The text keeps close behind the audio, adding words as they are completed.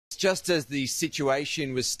just as the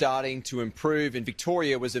situation was starting to improve and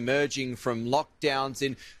Victoria was emerging from lockdowns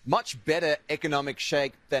in much better economic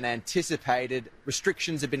shape than anticipated,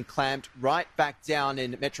 restrictions have been clamped right back down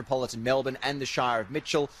in metropolitan Melbourne and the Shire of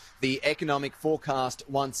Mitchell. The economic forecast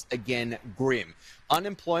once again grim.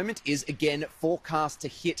 Unemployment is again forecast to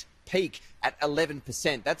hit peak at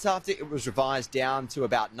 11%. That's after it was revised down to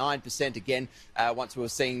about 9% again once we were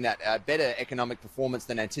seeing that better economic performance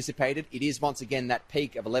than anticipated. It is once again that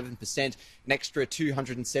peak of 11%, an extra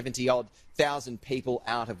 270-odd thousand people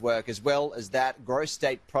out of work, as well as that gross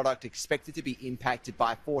state product expected to be impacted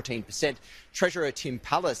by 14%. Treasurer Tim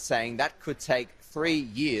Pallas saying that could take 3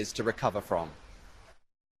 years to recover from.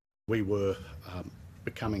 We were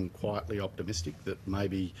becoming quietly optimistic that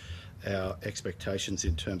maybe our expectations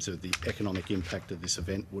in terms of the economic impact of this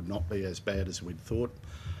event would not be as bad as we'd thought.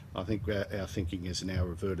 I think our thinking has now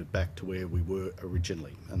reverted back to where we were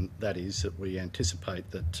originally, and that is that we anticipate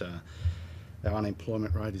that our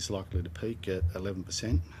unemployment rate is likely to peak at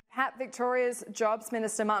 11%. Victoria's Jobs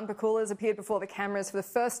Minister Martin Pakula has appeared before the cameras for the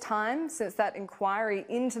first time since that inquiry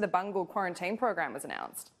into the bungled quarantine program was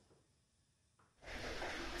announced.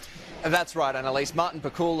 That's right, Annalise. Martin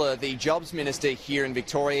Pakula, the Jobs Minister here in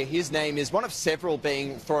Victoria, his name is one of several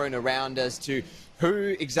being thrown around as to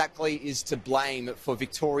who exactly is to blame for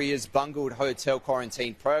Victoria's bungled hotel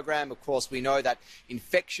quarantine program. Of course, we know that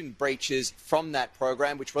infection breaches from that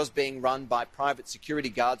program, which was being run by private security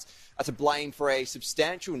guards, are to blame for a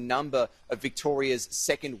substantial number of Victoria's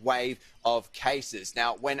second wave of cases.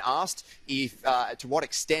 Now, when asked if to what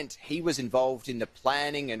extent he was involved in the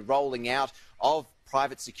planning and rolling out of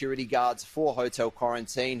private security guards for hotel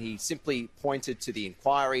quarantine, he simply pointed to the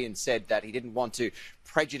inquiry and said that he didn't want to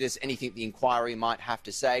prejudice anything the inquiry might have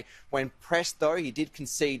to say. When pressed, though, he did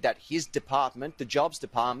concede that his department, the Jobs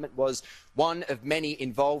Department, was one of many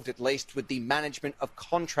involved, at least, with the management of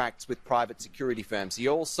contracts with private security firms. He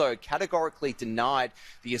also categorically denied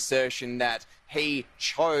the assertion that he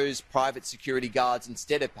chose private security guards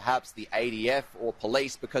instead of perhaps the ADF or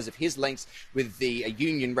police because of his links with the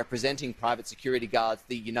union representing private security guards,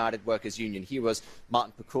 the United Workers Union. Here was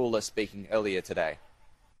Martin Pakula speaking earlier today.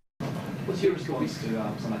 What's your response to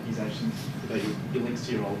some accusations about your links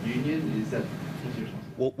to your old union? Is that what's your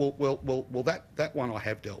response? Well, that one I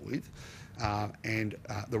have dealt with, and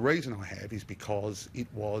the reason I have is because it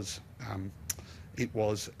was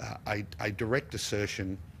a direct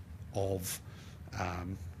assertion of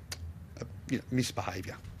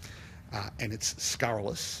misbehaviour, and it's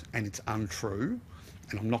scurrilous and it's untrue,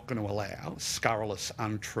 and I'm not going to allow scurrilous,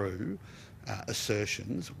 untrue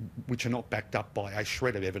assertions which are not backed up by a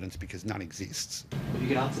shred of evidence because none exists. Well, you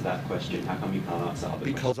can answer that question. How come you can't answer other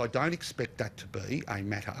questions? Because I don't expect that to be a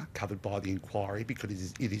matter covered by the inquiry,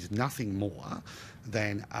 because it is nothing more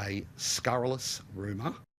than a scurrilous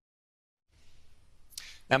rumour.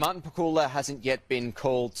 Now, Martin Pakula hasn't yet been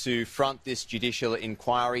called to front this judicial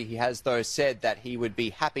inquiry. He has, though, said that he would be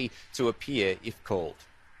happy to appear if called.